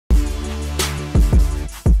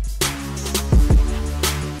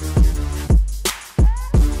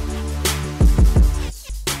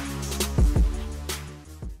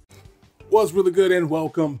was really good, and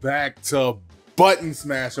welcome back to Button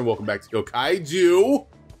Smash, and welcome back to HEELKAIJU.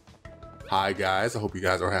 Hi guys, I hope you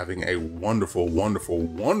guys are having a wonderful,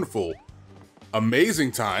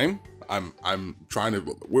 amazing time. I'm trying to.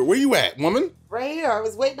 Where you at, woman? Right here. I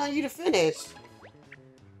was waiting on you to finish.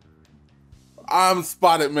 I'm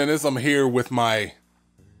Spotted Menace. I'm here with my.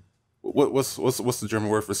 What's the German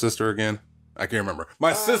word for sister again? I can't remember.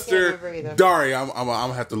 My sister Daria. I'm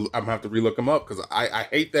gonna have to relook them up because I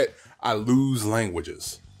hate that I lose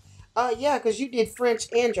languages. Yeah, because you did French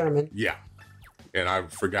and German. Yeah, and I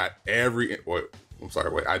forgot every. Wait, I'm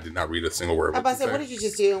sorry. Wait, I did not read a single word. What did you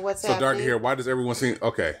just do? And what's happening? So dark here. Why does everyone sing?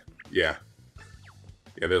 Okay, yeah.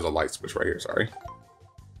 There's a light switch right here. Sorry.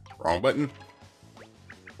 Wrong button.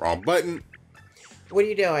 Wrong button. What are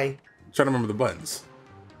you doing? I'm trying to remember the buttons.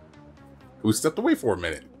 We stepped away for a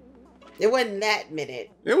minute. It wasn't that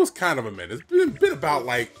minute. It was kind of a minute. It's been about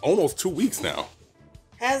like almost 2 weeks now.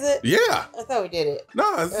 Has it? Yeah. I thought we did it. No,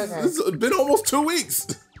 it's been almost 2 weeks.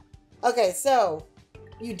 Okay, so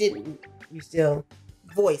you still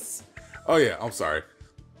voice. Oh yeah, I'm sorry.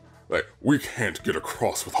 Like, we can't get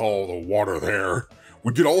across with all the water there.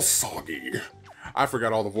 We get all soggy. I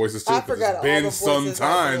forgot all the voices too. I forgot it's been all the voices some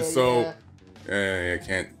time, did, so yeah,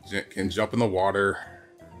 can't jump in the water.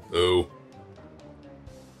 Oh.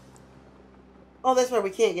 Oh, that's why we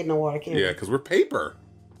can't get in the water, can we? Yeah, because we're paper.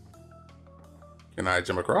 Can I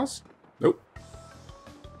jump across? Nope.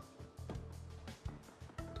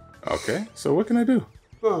 Okay, so what can I do?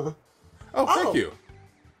 Huh. Oh, thank you.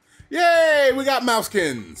 Yay, we got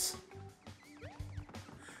Mouseskins.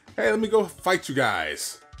 Hey, let me go fight you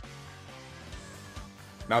guys.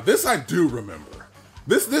 Now this I do remember.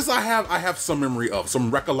 This I have some memory of, some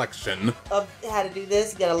recollection. Of how to do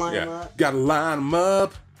this? You gotta line them up. Gotta line them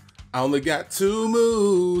up. I only got 2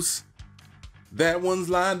 moves. That one's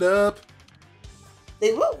lined up.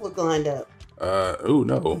 They look lined up. Oh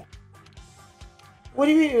no. What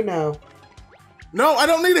do you mean you know? No, I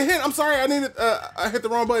don't need a hint. I'm sorry, I hit the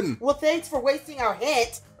wrong button. Well, thanks for wasting our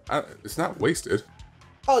hint. It's not wasted.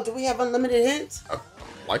 Oh, do we have unlimited hints?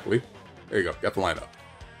 Likely. There you go. Got the line up.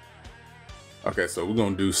 Okay, so we're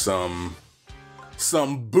gonna do some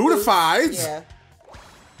bootifieds. Yeah.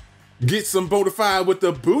 Get some bootified with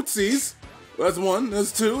the bootsies. That's 1,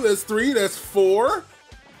 that's 2, that's 3, that's 4.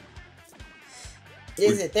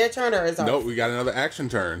 Is it their turn or is ours? Nope, we got another action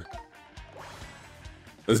turn.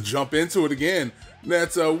 Let's jump into it again.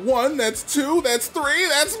 That's 1, that's 2, that's 3,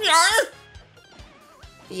 that's yar.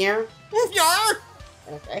 Yar? Yar.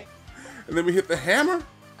 Okay. And then we hit the hammer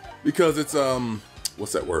because it's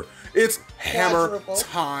what's that word? It's hammer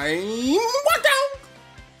time.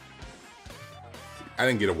 I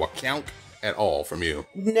didn't get a wakounk at all from you.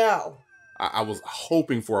 No. I was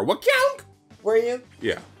hoping for a wakounk. Were you?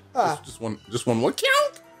 Yeah. Huh. Just one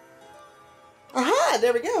wakounk. Aha,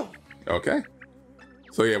 there we go. Okay.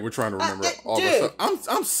 So yeah, we're trying to remember all the stuff.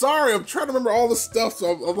 I'm sorry, I'm trying to remember all the stuff,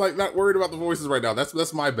 so I'm like not worried about the voices right now.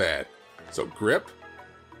 That's my bad. So grip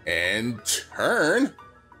and turn.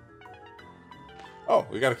 Oh,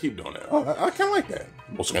 we gotta keep doing it. Oh, I kinda like that.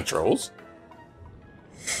 Motion controls.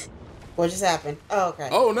 What just happened? Oh, okay.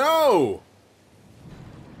 Oh no!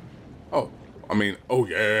 Oh, I mean, oh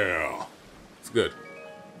yeah. It's good.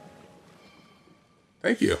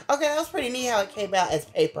 Thank you. Okay, that was pretty neat how it came out as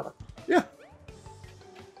paper. Yeah.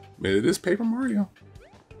 I mean, it is Paper Mario.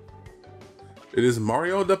 It is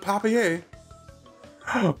Mario the Papier.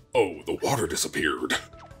 Oh, the water disappeared.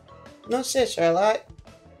 No shit, Sherlock.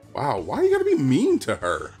 Wow, why you gotta be mean to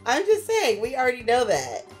her? I'm just saying, we already know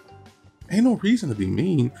that. Ain't no reason to be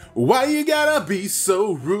mean. Why you gotta be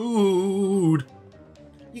so rude?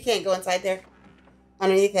 You can't go inside there?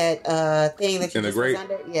 Underneath that thing that you just was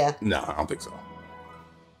under? Yeah. No, I don't think so.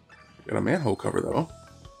 Got a manhole cover though.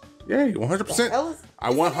 Yay, 100%.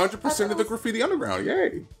 I 100% of the graffiti underground.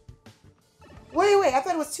 Yay. Wait, I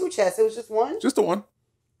thought it was 2 chests. It was just 1? Just the 1.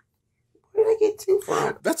 Where did I get 2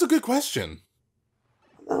 from? That's a good question.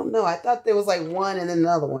 I don't know. I thought there was like 1 and then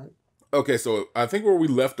another one. Okay, so I think where we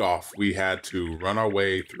left off, we had to run our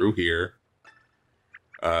way through here.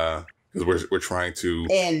 Because we're trying to...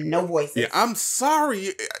 And no voices. Yeah, I'm sorry.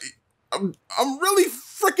 I'm really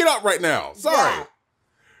freaking up right now. Sorry. Yeah.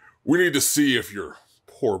 We need to see if your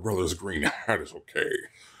poor brother's green hat is okay.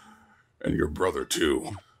 And your brother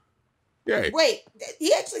too. Yay. Wait,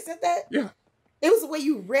 he actually said that? Yeah. It was the way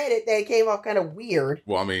you read it that it came off kind of weird.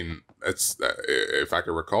 Well, I mean, that's if I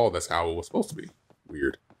can recall, that's how it was supposed to be.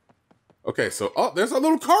 Weird. Okay, so there's a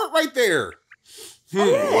little cart right there.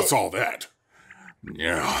 What's all that?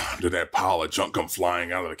 Yeah, did that pile of junk come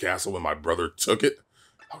flying out of the castle when my brother took it?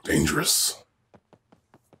 How dangerous.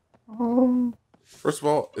 First of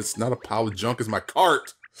all, it's not a pile of junk. It's my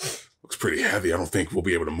cart. Looks pretty heavy. I don't think we'll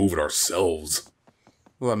be able to move it ourselves.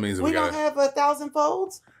 Well, that means we don't have 1,000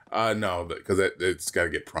 folds? No, because it's got to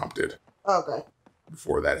get prompted. Okay.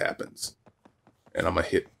 Before that happens. And I'm going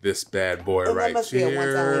to hit this bad boy right that must here. Be a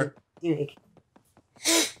one-time gimmick.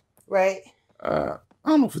 Right? I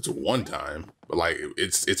don't know if it's a one-time, but like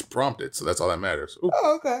it's prompted, so that's all that matters. Ooh.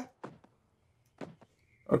 Oh, okay.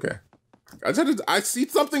 Okay. I see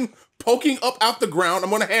something poking up out the ground. I'm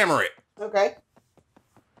going to hammer it. Okay.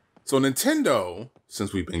 So Nintendo,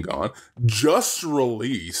 since we've been gone, just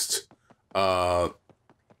released, I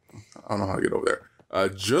don't know how to get over there.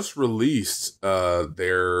 Just released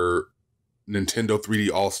their Nintendo 3D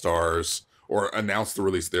All-Stars, or announced the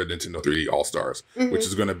release of their Nintendo 3D All-Stars, which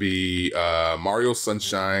is going to be Mario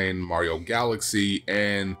Sunshine, Mario Galaxy,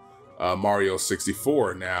 and Mario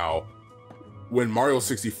 64. Now, when Mario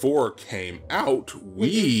 64 came out,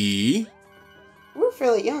 we were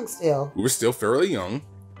fairly young still. We were still fairly young.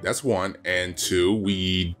 That's one. And two,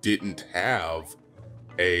 we didn't have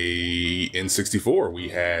a N64. We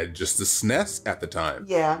had just the SNES at the time.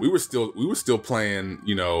 Yeah. We were still playing,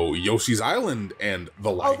 you know, Yoshi's Island and the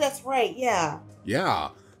like. Oh, that's right. Yeah.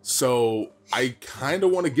 Yeah. So I kind of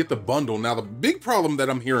want to get the bundle. Now, the big problem that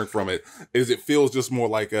I'm hearing from it is it feels just more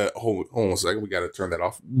like a... Hold on a second. We got to turn that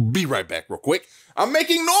off. Be right back real quick. I'm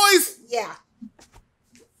making noise! Yeah.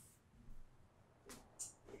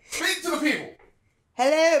 Speak to the people.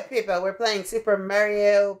 Hello, people. We're playing Super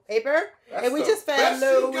Mario Paper. That's and we just found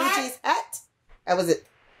Luigi's hat. How was it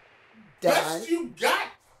done? Best you got?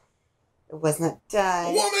 It was not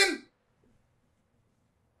done. Woman!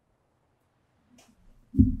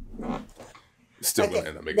 Still gonna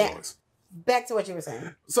end up making noise. Back to what you were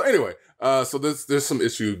saying. So anyway, so there's some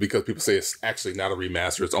issues because people say it's actually not a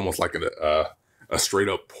remaster. It's almost like a straight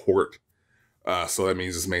up port. So that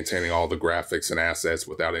means it's maintaining all the graphics and assets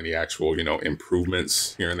without any actual, you know,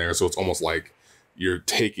 improvements here and there. So it's almost like you're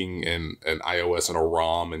taking an iOS and a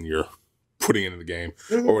ROM and you're putting it in the game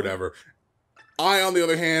or whatever. I, on the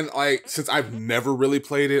other hand, like, since I've never really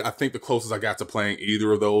played it, I think the closest I got to playing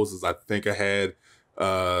either of those is I think I had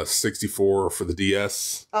 64 for the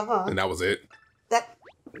DS. And that was it.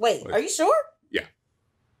 Wait, are you sure? Yeah.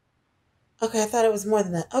 Okay, I thought it was more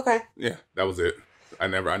than that. Okay. Yeah, that was it. I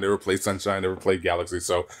never played Sunshine, never played Galaxy,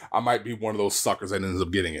 so I might be one of those suckers that ends up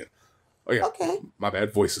getting it. Oh yeah. Okay. My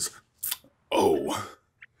bad voices. Oh.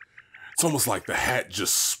 It's almost like the hat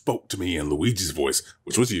just spoke to me in Luigi's voice,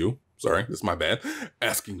 which was you. Sorry, that's my bad.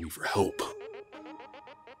 Asking me for help.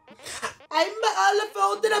 I'm all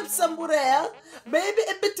folded up somewhere. Maybe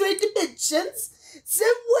in between dimensions.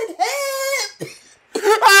 Someone help!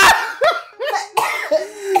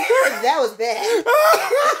 That was bad.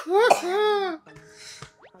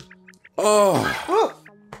 Oh.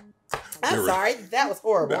 I'm sorry. That was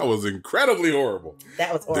horrible. That was incredibly horrible.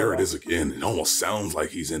 That was horrible. There it is again. It almost sounds like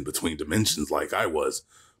he's in between dimensions like I was.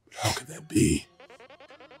 But how could that be?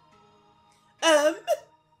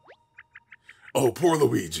 Oh, poor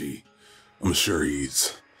Luigi. I'm sure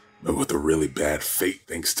he's met with a really bad fate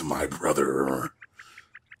thanks to my brother.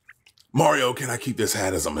 Mario, can I keep this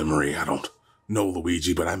hat as a memory? I don't know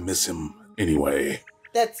Luigi, but I miss him anyway.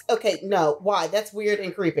 That's okay. No, why? That's weird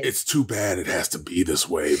and creepy. It's too bad it has to be this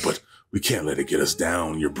way, but we can't let it get us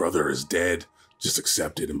down. Your brother is dead. Just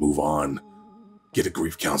accept it and move on. Get a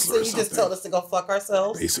grief counselor or something. So you just told us to go fuck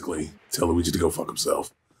ourselves? Basically, tell Luigi to go fuck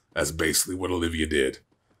himself. That's basically what Olivia did.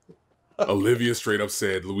 Olivia straight up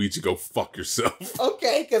said, Luigi, go fuck yourself.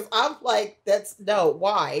 Okay, because I'm like,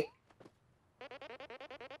 why?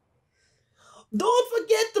 Don't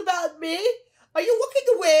forget about me. Are you walking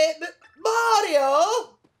away,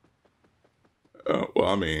 Mario? Well,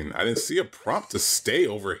 I mean, I didn't see a prompt to stay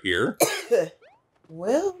over here.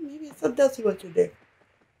 Well, maybe it's something else you want to do.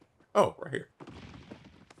 Oh, right here.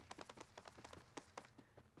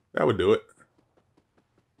 That would do it.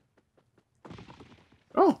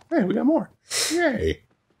 Oh, hey, we got more. Yay.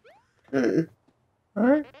 All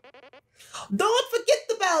right. Don't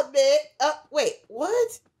forget about me. Wait,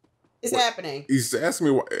 what is happening? He's asking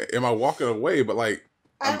me, am I walking away? But like,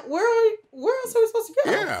 where else are we supposed to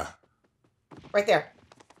go? Yeah. Right there.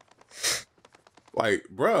 Like,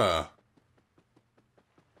 bruh.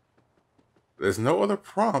 There's no other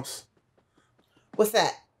prompts. What's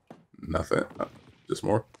that? Nothing. Just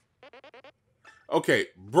more. Okay,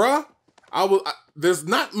 bruh. There's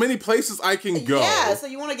not many places I can go. Yeah, so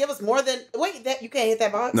you want to give us more than... Wait, you can't hit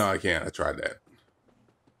that box? No, I can't. I tried that.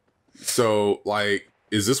 So, like,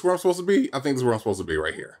 is this where I'm supposed to be? I think this is where I'm supposed to be,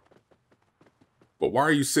 right here. But why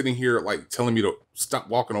are you sitting here, like, telling me to stop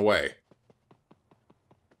walking away?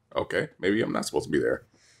 Okay, maybe I'm not supposed to be there.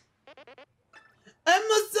 I'm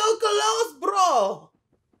so close, bro.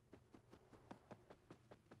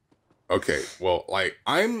 Okay, well, like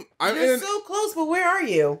I'm You're so close, but where are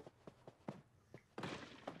you?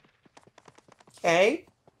 Okay.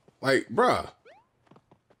 like, bruh.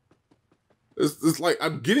 It's like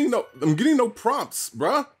I'm getting no prompts,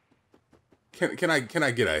 bruh. Can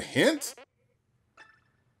I get a hint?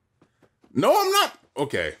 No, I'm not.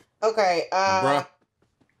 Okay. Okay. Bruh.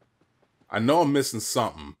 I know I'm missing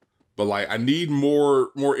something, but like I need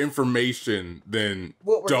more information than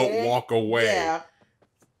don't walk away. Yeah.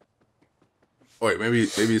 Wait, maybe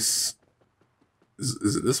it's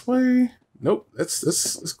is it this way? Nope,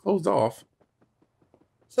 that's closed off.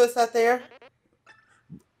 So it's not there?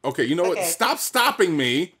 Okay, you know what? Stop stopping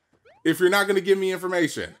me if you're not gonna give me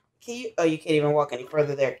information. Can you? Oh, you can't even walk any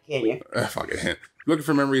further there, can you? Fucking hint. Looking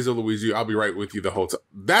for memories of Luigi. I'll be right with you the whole time.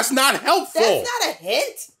 That's not helpful. That's not a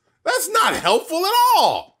hint. That's not helpful at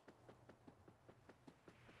all.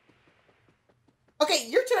 Okay,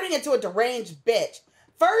 you're turning into a deranged bitch.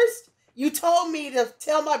 First, you told me to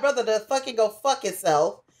tell my brother to fucking go fuck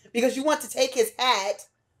himself because you want to take his hat.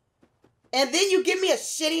 And then you give me a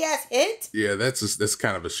shitty ass hint? Yeah, that's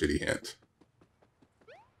kind of a shitty hint.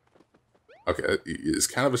 Okay, it's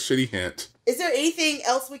kind of a shitty hint. Is there anything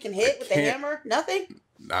else we can hit with the hammer? Nothing?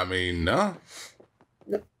 I mean, no.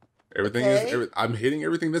 Everything Okay. is. I'm hitting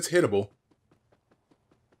everything that's hittable.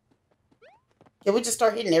 Can we just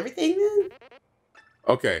start hitting everything then?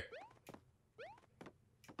 Okay.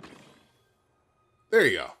 There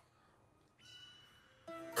you go.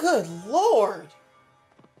 Good Lord.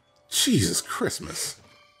 Jesus Christmas.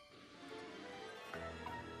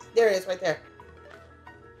 There it is, right there.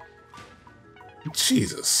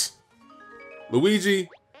 Jesus. Luigi,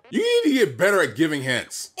 you need to get better at giving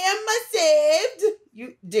hints. Am I saved?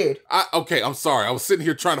 You, dude. Okay, I'm sorry. I was sitting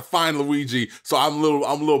here trying to find Luigi, so I'm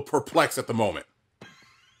a little perplexed at the moment.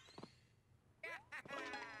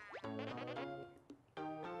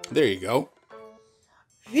 There you go.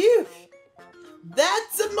 Phew.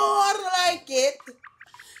 That's more like it.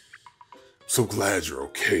 So glad you're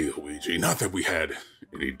okay, Luigi. Not that we had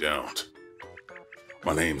any doubt.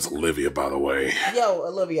 My name's Olivia, by the way. Yo,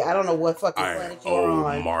 Olivia, I don't know what fucking I planet you're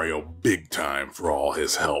on. owe Mario big time for all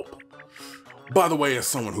his help. By the way, as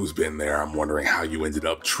someone who's been there, I'm wondering how you ended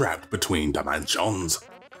up trapped between dimensions.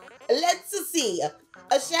 Let's see.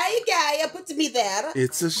 A shy guy put me there.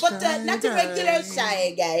 It's a shy But not a regular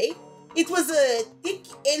shy guy. It was a thick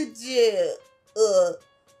and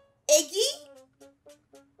eggy.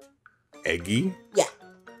 Eggy? Yeah.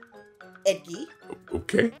 Eggy.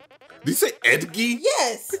 Okay. Did you say Edgy?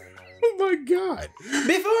 Yes. Oh my god.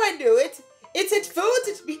 Before I knew it, it had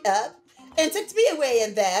folded me up and took me away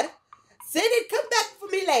in there. Said it'd come back for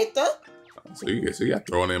me later. So you got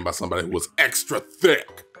thrown in by somebody who was extra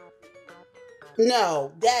thick.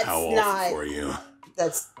 No, that's How not. awful for you.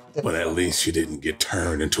 That's. But at least you didn't get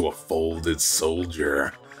turned into a folded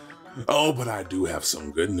soldier. Oh, but I do have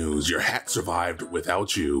some good news. Your hat survived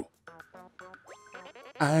without you.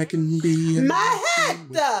 I can be my hat!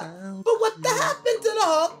 But what happened to the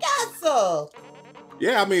whole castle?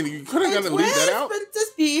 Yeah, I mean, you could have gonna leave that out.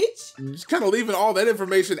 Princess Peach? You're just kind of leaving all that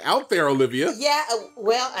information out there, Olivia. Yeah,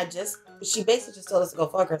 well, she basically just told us to go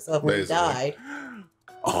fuck herself when she died.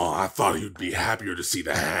 Oh, I thought you'd be happier to see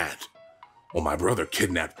the hat. Well, my brother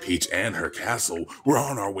kidnapped Peach and her castle. We're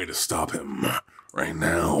on our way to stop him right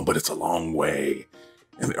now, but it's a long way,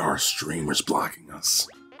 and there are streamers blocking us.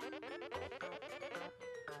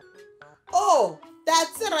 Oh,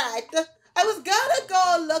 that's right. I was gonna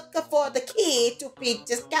go look for the key to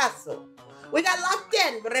Peach's castle. We got locked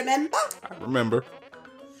in, remember? I remember.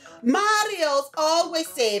 Mario's always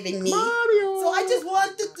saving me. Mario! So I just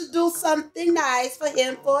wanted to do something nice for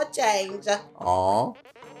him for a change. Aw,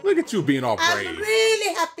 look at you being all brave. I'm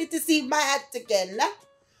really happy to see my hat again.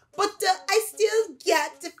 But I still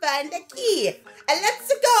got to find the key. And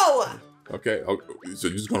let's go. Okay, so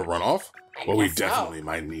you're just gonna run off? Well, we definitely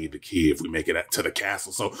might need the key if we make it to the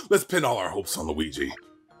castle, so let's pin all our hopes on Luigi.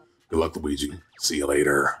 Good luck, Luigi. See you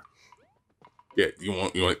later. Yeah, you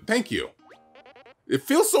want, thank you. It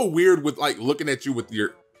feels so weird with, like, looking at you with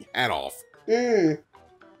your hat off. Mm.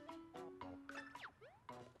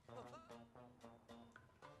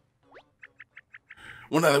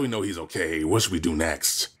 Well, now that we know he's okay, what should we do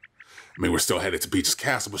next? I mean, we're still headed to Peach's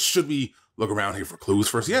castle, but should we look around here for clues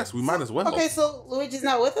first? Yes, we might as well. Okay, so Luigi's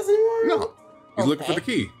not with us anymore? No. He's looking for the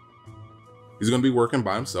key. He's going to be working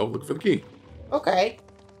by himself looking for the key. Okay.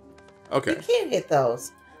 Okay. You can't hit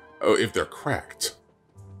those. Oh, if they're cracked.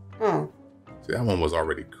 Oh. See, that one was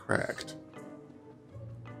already cracked.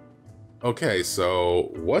 Okay,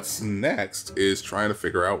 so what's next is trying to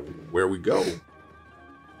figure out where we go.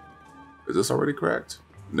 Is this already cracked?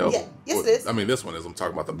 No. Yeah. Yes, it is. I mean, this one is. I'm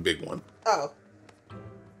talking about the big one. Oh.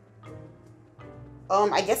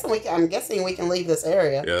 I'm guessing we can leave this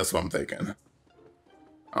area. Yeah, that's what I'm thinking.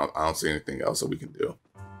 I don't see anything else that we can do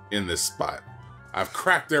in this spot. I've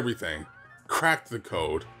cracked everything. Cracked the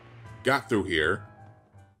code. Got through here.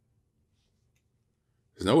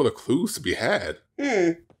 There's no other clues to be had.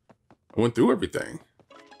 I went through everything.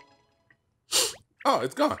 Oh,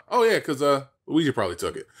 it's gone. Oh, yeah, because Luigi probably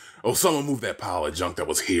took it. Oh, someone moved that pile of junk that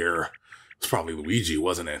was here. It's probably Luigi,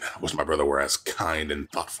 wasn't it? I wish my brother were as kind and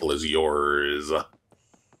thoughtful as yours.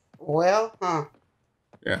 Well, huh.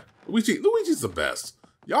 Yeah. Luigi's the best.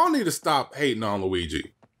 Y'all need to stop hating on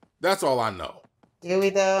Luigi. That's all I know. Do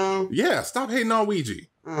we, though? Yeah, stop hating on Luigi.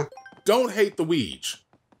 Don't hate the Ouija.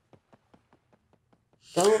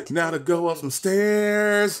 Now to go up some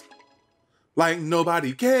stairs like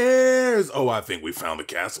nobody cares. Oh, I think we found the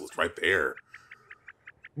castle. It's right there.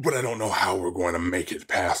 But I don't know how we're going to make it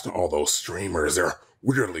past all those streamers. They're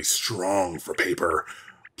weirdly strong for paper.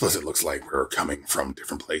 Plus, it looks like we're coming from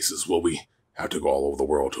different places. Will we have to go all over the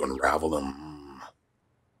world to unravel them?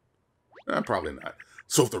 Probably not.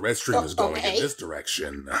 So if the red stream is going in this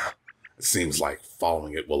direction, it seems like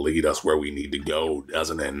following it will lead us where we need to go,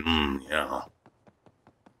 doesn't it? Yeah.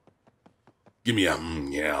 Give me a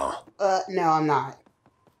yeah. No, I'm not.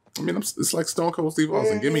 I mean, it's like Stone Cold Steve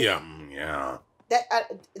Austin. Give me a yeah.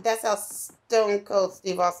 That's how Stone Cold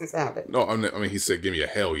Steve Austin sounded. No, I mean, he said, give me a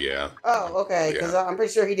hell yeah. Oh, okay. Because I'm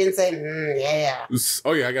pretty sure he didn't say, yeah.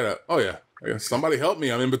 Oh, yeah, somebody help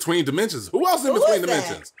me. I'm in between dimensions. Who else in between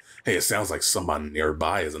dimensions? Hey, it sounds like somebody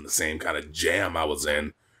nearby is in the same kind of jam I was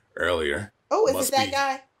in earlier. Oh, is it that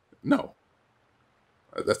guy? No.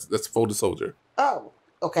 That's Folded Soldier. Oh,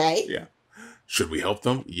 okay. Yeah. Should we help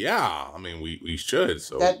them? Yeah. I mean, we should.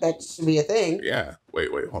 So that should be a thing. Yeah. Wait,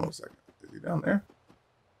 hold on a second. Is he down there?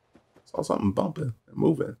 Saw something bumping and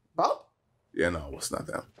moving. Bump? Yeah, no, it's not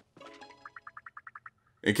them.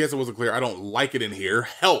 In case it wasn't clear, I don't like it in here.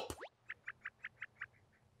 Help!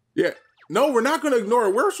 Yeah. No, we're not going to ignore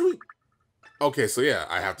it. Where should we? Okay, so yeah,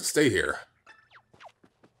 I have to stay here.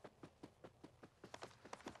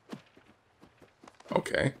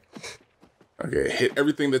 Okay. Okay, hit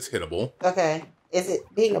everything that's hittable. Okay. Is it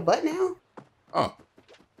being a butt now? Oh.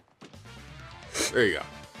 There you go.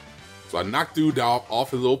 So I knocked dude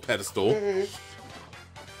off his little pedestal.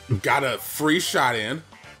 Got a free shot in.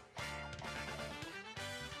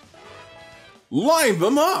 Line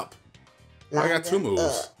them up. I got two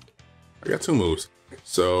moves.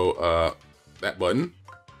 So that button,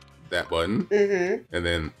 and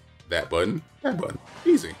then that button.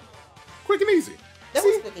 Easy. Quick and easy. That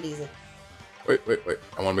was quick and easy. Wait.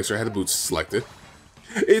 I want to make sure I had the boots selected.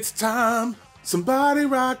 It's time. Somebody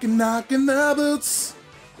knocking the boots.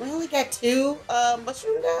 We only got two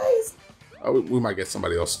mushroom guys. Oh, we might get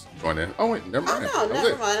somebody else to join in. Oh, wait, never mind. Oh, no,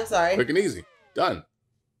 never mind. I'm sorry. Quick and easy. Done.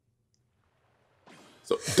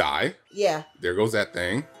 So, die. Yeah. There goes that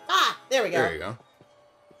thing. Ah, there we go. There you go.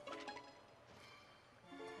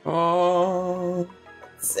 Oh.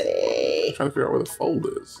 Let's see. I'm trying to figure out where the fold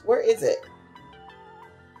is. Where is it?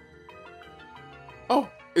 Oh,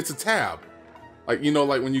 it's a tab. Like, you know,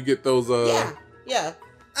 like when you get those, Yeah.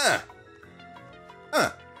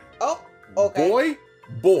 Oh, Boy.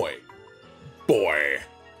 okay.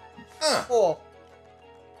 Pull.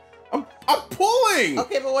 I'm pulling.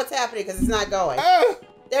 Okay, but what's happening? Because it's not going.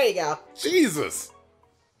 There you go. Jesus.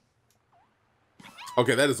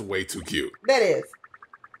 Okay, that is way too cute. That is.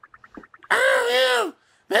 Oh, yeah.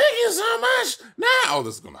 Thank you so much. Now, oh,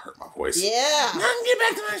 this is going to hurt my voice. Yeah. Now I can get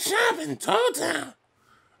back to my shop in Toad Town.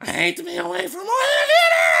 I hate to be away for more than a few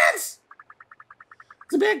minutes.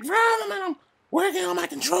 It's a big problem, and I'm working on my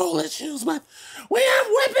control issues, but we have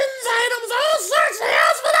weapons, items, all sorts of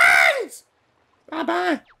useful things.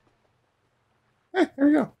 Bye-bye. Hey, there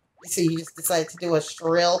we go. So you just decided to do a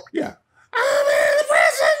shrill? Yeah. I'm in the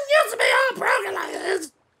prison. Used to be all broken like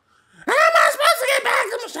this. How am I supposed to get back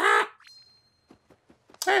to the shop?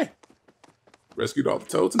 Hey. Rescued all the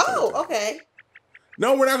toads and Oh, okay.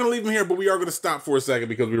 No, we're not going to leave them here, but we are going to stop for a second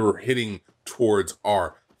because we were hitting towards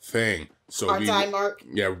our thing. So our time mark?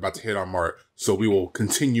 Yeah, we're about to hit our mark. So we will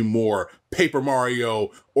continue more Paper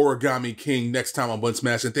Mario Origami King next time on Bun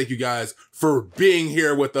Smash. And thank you guys for being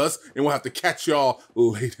here with us. And we'll have to catch y'all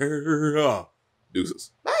later.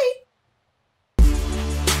 Deuces. Bye.